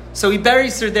 So he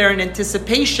buries her there in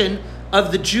anticipation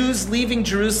of the Jews leaving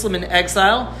Jerusalem in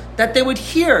exile, that they would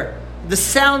hear the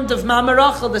sound of Mama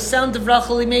Rachel, the sound of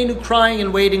Rachel Imenu crying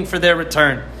and waiting for their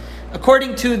return.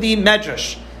 According to the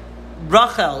Medrash,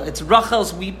 Rachel, it's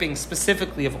Rachel's weeping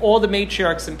specifically, of all the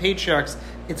matriarchs and patriarchs,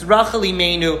 it's Rachel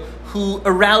Imenu who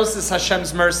arouses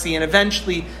Hashem's mercy and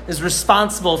eventually is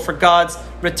responsible for God's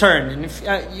return. And if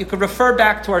you could refer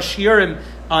back to our shiurim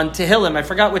on Tehillim. I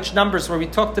forgot which numbers, where we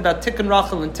talked about Tikkun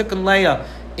Rachel and Tikkun Leah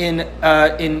in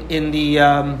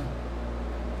the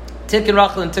Tikkun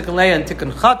Rachel and Tikkun Leah and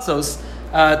Tikkun Chatzos,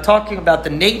 talking about the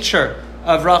nature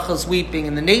of Rachel's weeping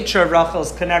and the nature of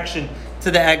Rachel's connection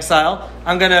to the exile.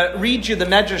 I'm going to read you the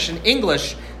Medrash in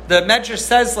English. The Medrash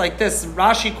says like this.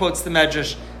 Rashi quotes the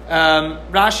Medrash.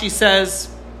 Rashi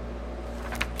says,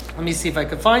 let me see if I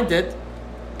can find it.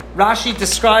 Rashi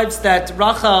describes that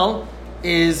Rachel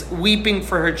is weeping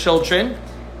for her children.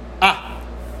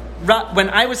 When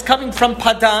I was coming from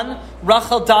Padan,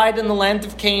 Rachel died in the land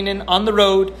of Canaan on the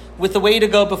road with a way to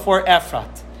go before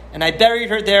Ephrat. And I buried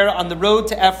her there on the road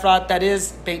to Ephrat, that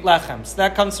is Beit Lechem. So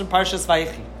that comes from Parshas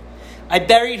Vayechi. I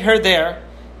buried her there.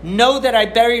 Know that I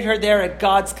buried her there at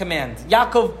God's command.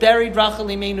 Yaakov buried Rachel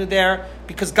Imenu there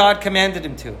because God commanded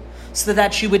him to, so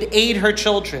that she would aid her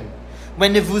children.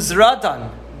 When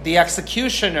Nebuzaradan, the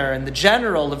executioner and the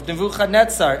general of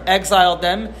Nebuchadnezzar, exiled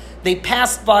them, they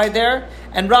passed by there,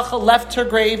 and Rachel left her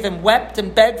grave and wept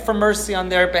and begged for mercy on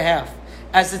their behalf.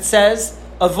 As it says,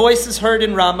 a voice is heard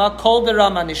in Ramah, kol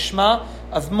berama nishma,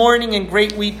 of mourning and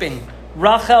great weeping.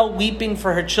 Rachel weeping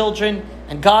for her children,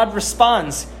 and God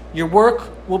responds, your work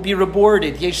will be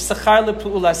rewarded. Yesh sachar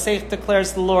lepu'ulasech,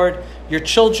 declares the Lord. Your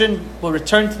children will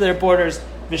return to their borders.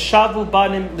 Vishavu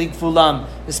banim ligvulam.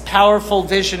 This powerful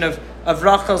vision of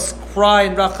Rachel's cry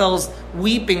and Rachel's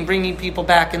weeping, bringing people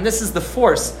back. And this is the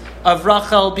force of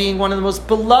Rachel being one of the most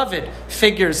beloved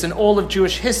figures in all of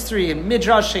Jewish history, in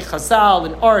Midrash, Chazal,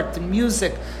 in art, and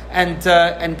music, and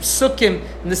Psukim,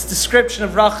 and this description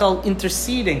of Rachel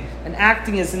interceding and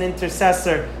acting as an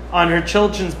intercessor on her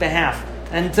children's behalf.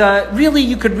 And really,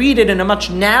 you could read it in a much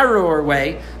narrower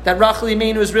way, that Rachel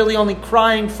Imenu is really only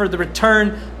crying for the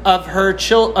return of her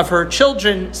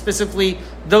children, specifically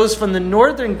those from the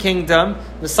northern kingdom,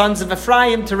 the sons of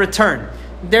Ephraim, to return.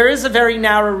 There is a very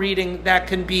narrow reading that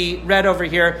can be read over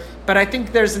here, but I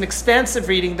think there's an expansive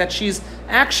reading that she's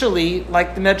actually,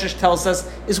 like the Medrash tells us,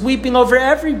 is weeping over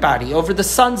everybody, over the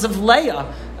sons of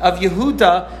Leah, of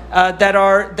Yehuda,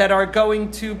 that are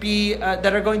going to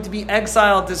be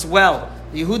exiled as well.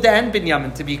 Yehuda and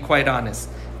Binyamin, to be quite honest.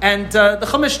 And the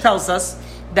Chumash tells us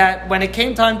that when it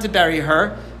came time to bury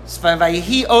her,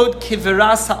 Vayehi od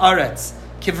kivras haaretz.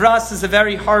 Kivras is a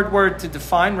very hard word to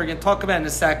define. We're going to talk about it in a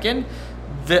second.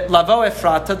 Lavo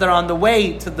Ephrata, they're on the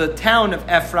way to the town of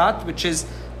Ephrat, which is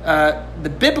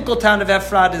the biblical town of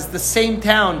Ephrat is the same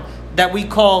town that we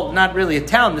call, not really a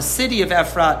town, the city of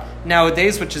Ephrat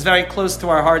nowadays, which is very close to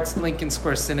our hearts, Lincoln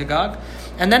Square Synagogue.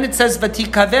 And then it says,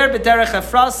 Vatikaver b'derech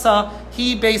Ephrasa,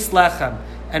 he Beis Lechem.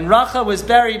 And Rachel was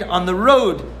buried on the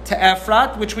road to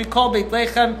Ephrat, which we call Beit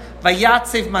Lechem,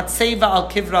 Vayatzev matzeva al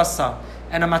kivrasa.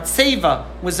 And a matzeva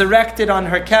was erected on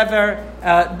her kever.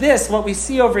 What we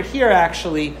see over here,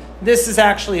 actually, this is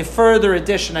actually a further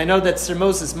addition. I know that Sir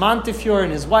Moses Montefiore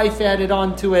and his wife added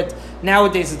on to it.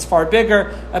 Nowadays it's far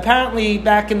bigger. Apparently,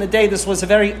 back in the day, this was a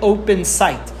very open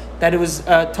site, that it was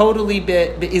totally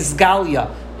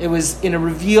be'izgalia. It was in a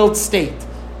revealed state.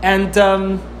 And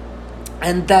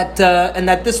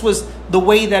that this was the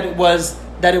way that it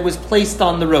was placed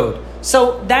on the road.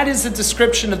 So that is a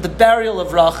description of the burial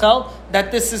of Rachel,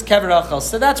 that this is Kever Rachel.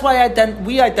 So that's why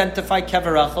we identify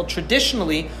Kever Rachel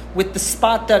traditionally with the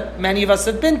spot that many of us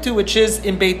have been to, which is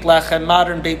in Beit Lechem,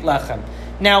 modern Beit Lechem.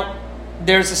 Now,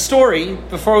 there's a story,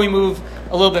 before we move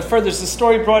a little bit further, there's a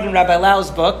story brought in Rabbi Lau's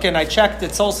book, and I checked,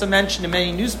 it's also mentioned in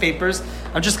many newspapers.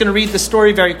 I'm just going to read the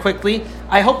story very quickly.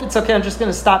 I hope it's okay, I'm just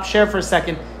going to stop share for a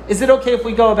second. Is it okay if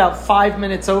we go about 5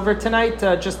 minutes over tonight,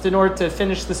 just in order to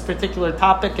finish this particular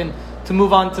topic and to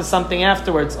move on to something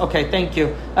afterwards? Okay, thank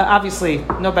you. Obviously,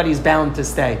 nobody's bound to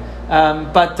stay.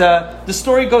 But the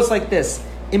story goes like this.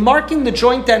 In marking the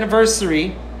joint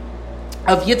anniversary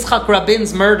of Yitzchak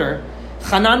Rabin's murder,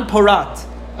 Hanan Porat,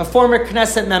 a former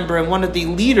Knesset member and one of the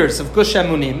leaders of Gush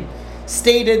Emunim,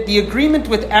 stated the agreement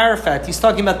with Arafat, he's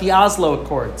talking about the Oslo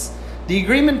Accords, the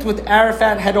agreement with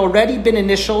Arafat had already been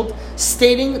initialed,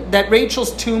 stating that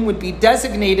Rachel's tomb would be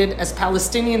designated as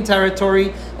Palestinian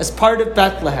territory as part of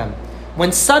Bethlehem.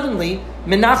 When suddenly,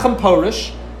 Menachem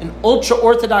Porush, an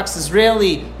ultra-Orthodox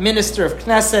Israeli minister of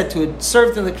Knesset who had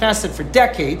served in the Knesset for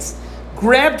decades,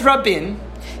 grabbed Rabin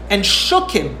and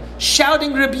shook him,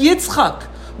 shouting, Rabbi Yitzchak,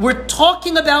 we're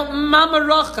talking about Mama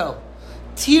Rachel.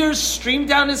 Tears streamed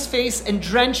down his face and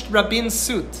drenched Rabin's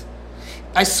suit.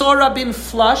 I saw Rabin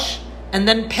flush and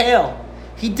then pale.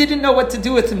 He didn't know what to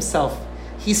do with himself.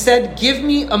 He said, give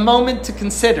me a moment to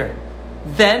consider.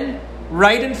 Then,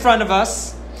 right in front of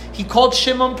us, he called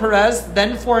Shimon Peres,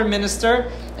 then foreign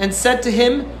minister, and said to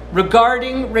him,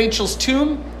 regarding Rachel's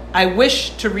tomb, I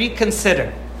wish to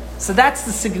reconsider. So that's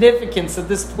the significance of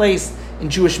this place in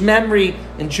Jewish memory,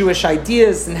 in Jewish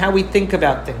ideas, and how we think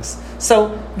about things.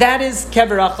 So that is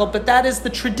Kever Rachel, but that is the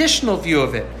traditional view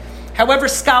of it. However,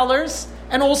 scholars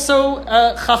and also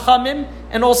Chachamim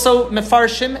and also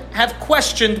Mefarshim have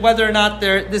questioned whether or not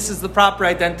this is the proper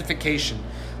identification.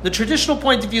 The traditional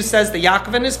point of view says that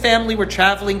Yaakov and his family were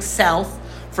traveling south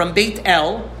from Beit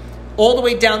El all the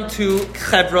way down to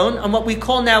Hebron on what we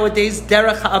call nowadays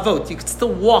Derech HaAvot. You could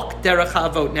still walk Derech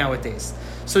HaAvot nowadays.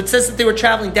 So it says that they were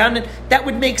traveling down, and that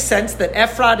would make sense that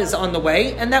Ephrat is on the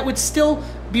way, and that would still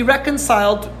be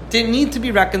reconciled, didn't need to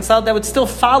be reconciled, that would still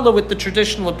follow with the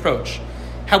traditional approach.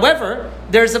 However,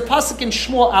 there's a pasuk in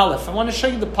Shmuel Aleph. I want to show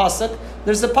you the pasuk.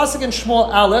 There's a pasuk in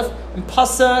Shmuel Aleph, and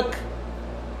pasuk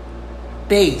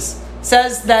Beis. It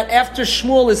says that after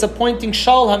Shmuel is appointing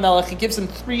Shaul HaMelech, he gives him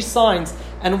 3 signs.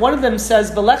 And one of them says,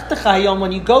 "Belechtecha hayom,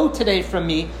 when you go today from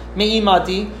me,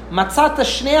 me'imadi, matzata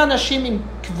shnei anashim im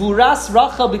kvuras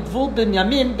Rachel b'gvul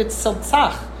Binyamin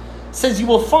b'tzeltzach." Says you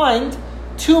will find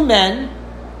 2 men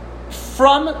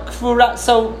from Kvura.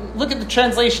 So look at the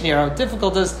translation here. How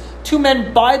difficult it is. 2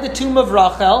 men by the tomb of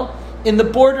Rachel in the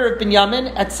border of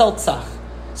Binyamin at Tzeltzach.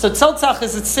 So Tzeltzach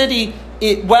is a city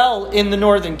well in the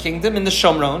northern kingdom, in the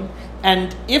Shomron.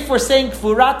 And if we're saying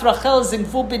Kvurat Rachel is in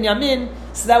Gvul Binyamin,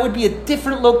 so that would be a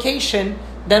different location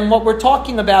than what we're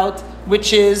talking about,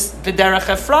 which is V'derech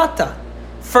Ephrata.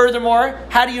 Furthermore,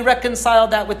 how do you reconcile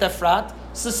that with Ephrat?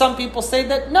 So some people say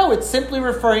that no, it's simply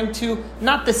referring to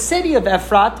not the city of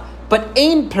Ephrat, but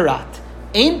Ein Perat.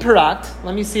 Ein Perat,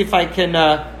 let me see if I can,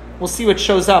 we'll see what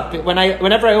shows up.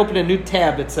 Whenever I open a new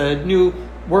tab, it's a new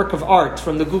work of art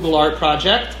from the Google Art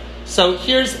Project. So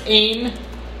here's Ein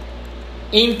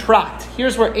Prat.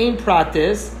 Here's where Ein Prat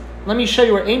is. Let me show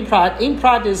you where Ein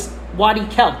Prat is Wadi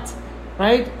Kelt,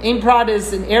 right? Ein Prat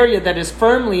is an area that is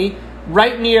firmly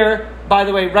right near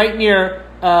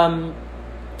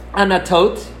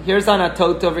Anatot. Here's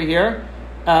Anatot over here.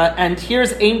 And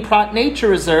here's Ein Prat Nature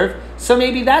Reserve. So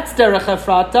maybe that's Derech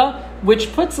Ephrata,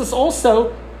 which puts us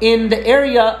also in the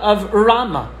area of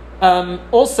Rama,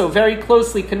 also very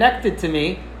closely connected to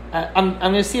me. I'm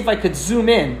going to see if I could zoom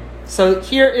in. So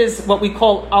here is what we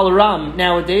call Al-Ram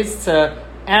nowadays. It's an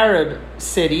Arab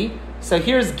city. So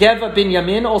here's Geva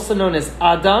Binyamin, also known as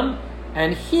Adam.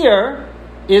 And here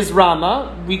is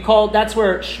Rama. That's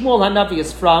where Shmuel HaNavi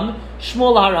is from.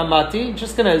 Shmuel HaRamati.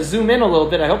 Just going to zoom in a little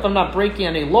bit. I hope I'm not breaking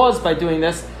any laws by doing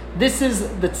this. This is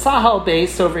the Tzahal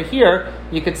base over here.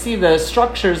 You can see the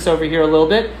structures over here a little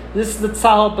bit. This is the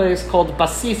Tzahal base called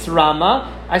Basis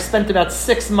Rama. I spent about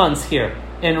 6 months here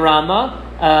in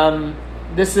Rama.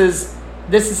 This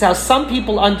is how some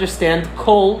people understand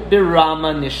Kol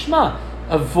Birama Nishma.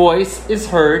 A voice is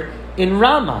heard in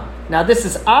Rama. Now this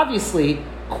is obviously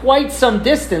quite some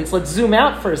distance. Let's zoom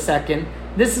out for a second.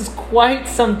 This is quite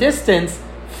some distance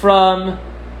from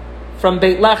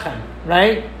Beit Lechem,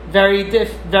 right?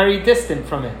 Very distant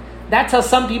from it. That's how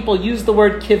some people use the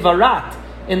word kivarat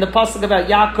in the pasuk about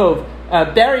Yaakov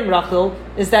burying Rachel.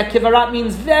 Is that kivarat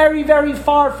means very, very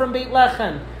far from Beit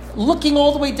Lechem, looking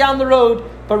all the way down the road,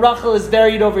 but Rachel is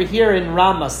buried over here in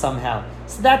Ramah somehow.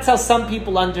 So that's how some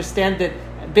people understand it,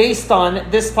 based on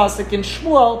this pasuk in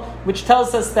Shmuel, which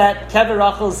tells us that Kever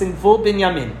Rachel is in Gvul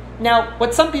Binyamin. Now,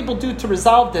 what some people do to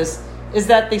resolve this is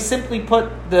that they simply put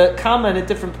the comma in a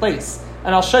different place.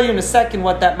 And I'll show you in a second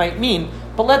what that might mean.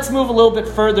 But let's move a little bit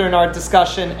further in our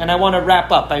discussion, and I want to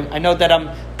wrap up. I know that I'm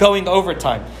going over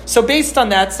time. So based on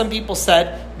that, some people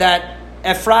said that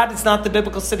Ephrat is not the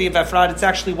biblical city of Ephrat. It's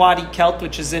actually Wadi Kelt,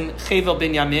 which is in Chevel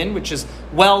Binyamin, which is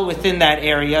well within that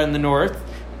area in the north.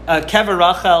 Kever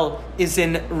Rachel is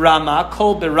in Ramah,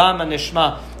 Kol Birama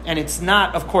Nishma, and it's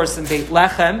not, of course, in Beit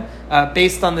Lechem,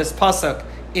 based on this pasuk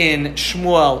in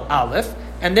Shmuel Aleph.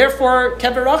 And therefore,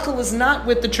 Kever Rachel is not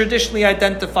with the traditionally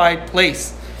identified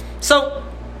place. So,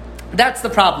 that's the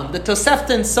problem. The Tosefta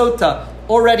and Sota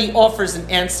already offers an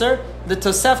answer. The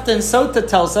Tosefta and Sota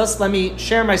tells us, let me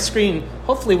share my screen,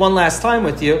 hopefully one last time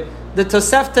with you. The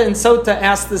Tosefta and Sota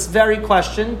asked this very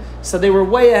question, so they were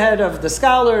way ahead of the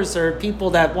scholars or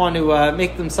people that want to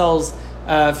make themselves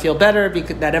feel better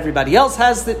because that everybody else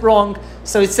has it wrong.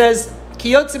 So it says,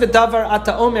 Ki yotzi v'davar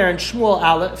ata omer in Shmuel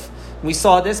Aleph. We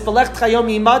saw this. Belech chayom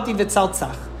imadi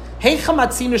v'tzaltzach. Heicha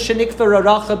matzinu shenikver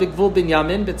Rachel b'gvul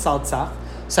Binyamin b'tzaltzach.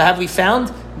 So have we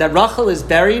found that Rachel is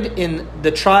buried in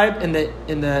the tribe, in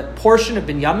the portion of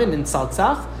Binyamin in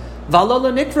Tzaltzach? V'alo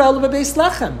lo nikra el b'beis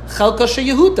Lechem. Chelko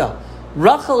sheYehuda.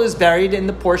 Rachel is buried in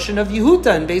the portion of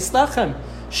Yehuda in Beis Lechem.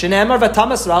 Shenemar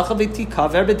v'tamas Rachel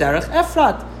v'tikaver b'derech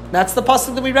Ephrat. That's the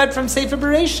pasuk that we read from Sefer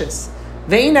Bereshis.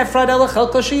 Ve'in Ephrat el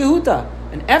chelko sheYehuda.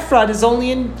 And Ephrat is only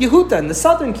in Yehuda, in the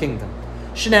southern kingdom.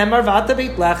 Shenemar v'ata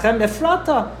Beit Lechem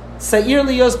Ephrata. Sa'ir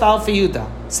liyos ba'al feyuda.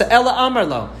 Sa'ela amar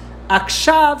lo.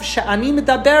 Akshav she'ani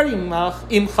medaber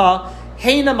imcha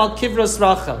heina mal kivros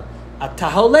Rachel.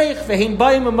 Ataholech ve'hein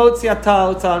bayim emotzi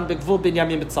ata'otan begvul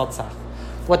binyamin b'tzaltzach.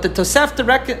 What the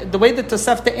Tosefta, the way the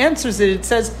Tosefta answers it, it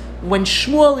says, when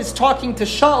Shmuel is talking to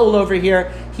Shaul over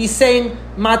here, he's saying,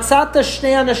 Matzata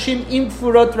shnei anashim im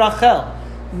kfurot Rachel.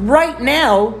 Right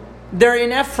now, they're in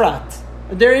Ephrat.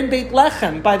 They're in Beit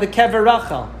Lechem by the Kever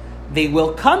Rachel. They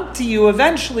will come to you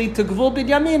eventually to Gvul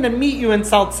Binyamin and meet you in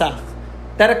Tzaltzach.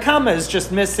 That a comma is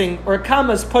just missing, or a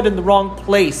comma is put in the wrong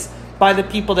place by the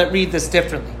people that read this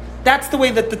differently. That's the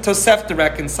way that the Tosefta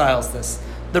reconciles this.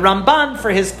 The Ramban, for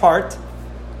his part,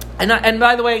 and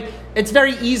by the way, it's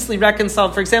very easily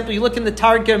reconciled. For example, you look in the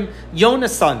Targum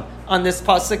Yonasan on this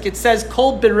pasuk, it says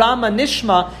Kol Birama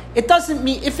Nishma. It doesn't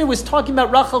mean, if it was talking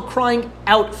about Rachel crying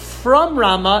out from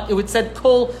Rama, it would say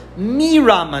Kol Mi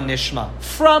Rama Nishma,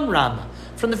 from Rama.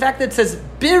 From the fact that it says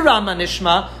Birama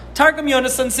Nishma, Targum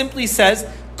Yonasan simply says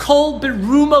Kol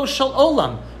Birumo Shel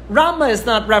Olam. Rama is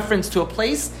not reference to a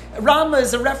place. Rama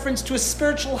is a reference to a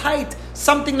spiritual height,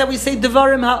 something that we say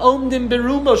Devarim ha'omdim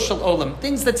berumo shel olam,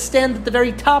 things that stand at the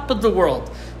very top of the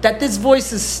world. That this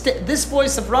voice is this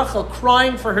voice of Rachel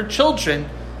crying for her children.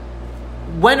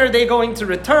 When are they going to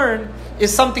return?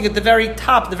 Is something at the very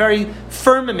top, the very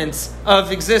firmaments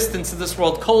of existence of this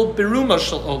world, called berumo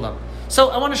shel olam. So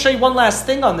I want to show you one last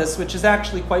thing on this, which is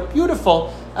actually quite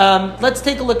beautiful. Let's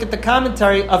take a look at the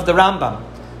commentary of the Rambam.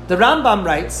 The Rambam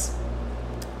writes,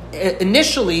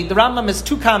 initially, the Rambam has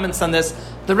two comments on this.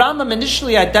 The Rambam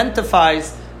initially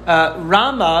identifies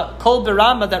Rama, Kol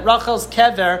Birama, that Rachel's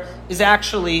kever is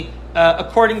actually,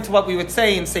 according to what we would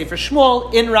say in Sefer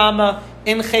Shmuel, in Rama,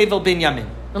 in Chevel Binyamin.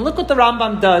 And look what the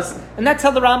Rambam does, and that's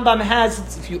how the Rambam has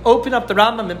it. If you open up the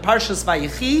Rambam in Parshas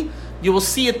Vayechi, you will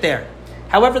see it there.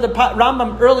 However, the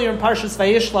Rambam earlier in Parshas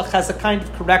Vayishlach has a kind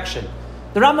of correction.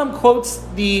 The Rambam quotes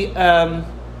the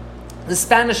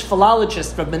Spanish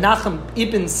philologist from Menachem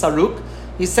Ibn Saruk.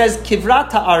 He says,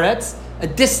 Kivrat ha'aretz, a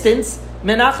distance,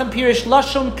 Menachem Pirish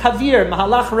Lashon Kavir,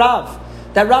 Mahalach Rav,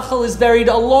 that Rachel is buried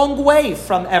a long way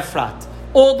from Ephrat,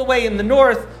 all the way in the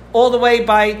north, all the way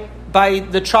by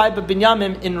the tribe of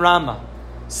Binyamin in Ramah.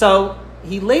 So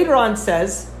he later on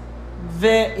says,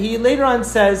 he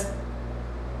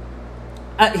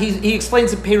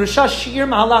explains in Perusha Shir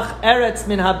Mahalach Eretz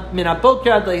min haboker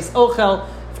ad leis ochel,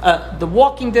 the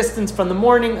walking distance from the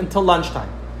morning until lunchtime.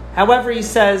 However, he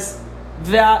says,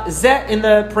 Zeh in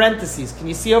the parentheses. Can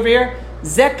you see over here?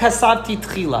 Zeh kasavti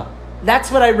tchila. That's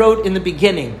what I wrote in the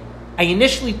beginning. I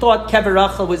initially thought Kever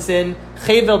Rachel was in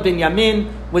Chevel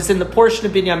Binyamin, was in the portion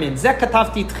of Binyamin. Zeh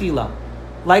katavti tchila.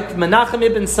 Like Menachem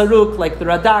Ibn Saruk, like the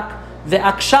Radak, the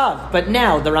Akshav. But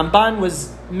now, the Ramban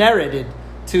was merited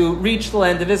to reach the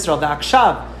land of Israel. The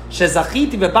Akshav.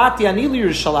 Shezachiti vebati ani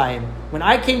Yerushalayim. When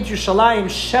I came to Yerushalayim,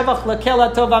 Shevach lakel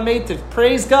hatov ametiv.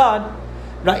 Praise God.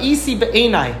 Ra'isi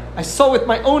be'enai. I saw with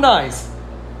my own eyes.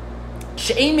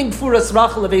 She'eming furas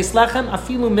Rachel of Beis Lechem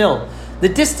afilu mil. The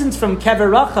distance from Kever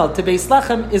Rachel to Beis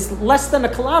Lechem is less than a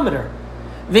kilometer.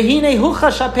 V'hinei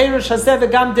hucha shaperush hazeh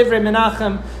v'gam divrei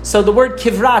Menachem. So the word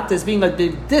kivrat as being a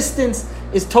big distance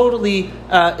is totally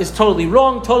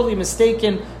wrong, totally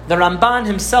mistaken. The Ramban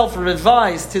himself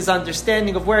revised his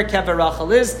understanding of where Kever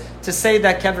Rachel is to say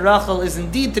that Kever Rachel is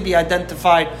indeed to be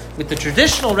identified with the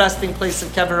traditional resting place of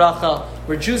Kever Rachel,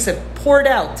 where Jews have poured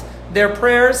out their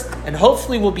prayers and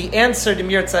hopefully will be answered in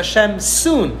Yirtz Hashem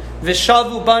soon.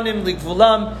 V'shavu banim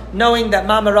ligvulam, knowing that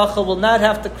Mama Rachel will not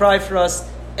have to cry for us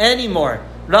anymore.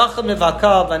 Rachel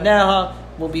mevaka vaneha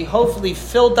will be hopefully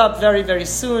filled up very, very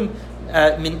soon.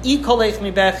 Min ikolech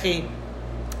mibechi,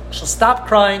 she'll stop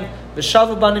crying.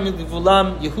 V'shavu banim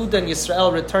ligvulam, Yehuda and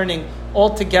Yisrael returning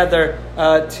all together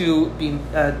to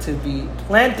be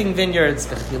planting vineyards.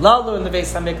 V'chilalu in the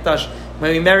Beis Hamikdash.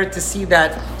 May we merit to see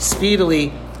that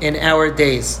speedily in our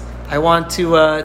days. I want to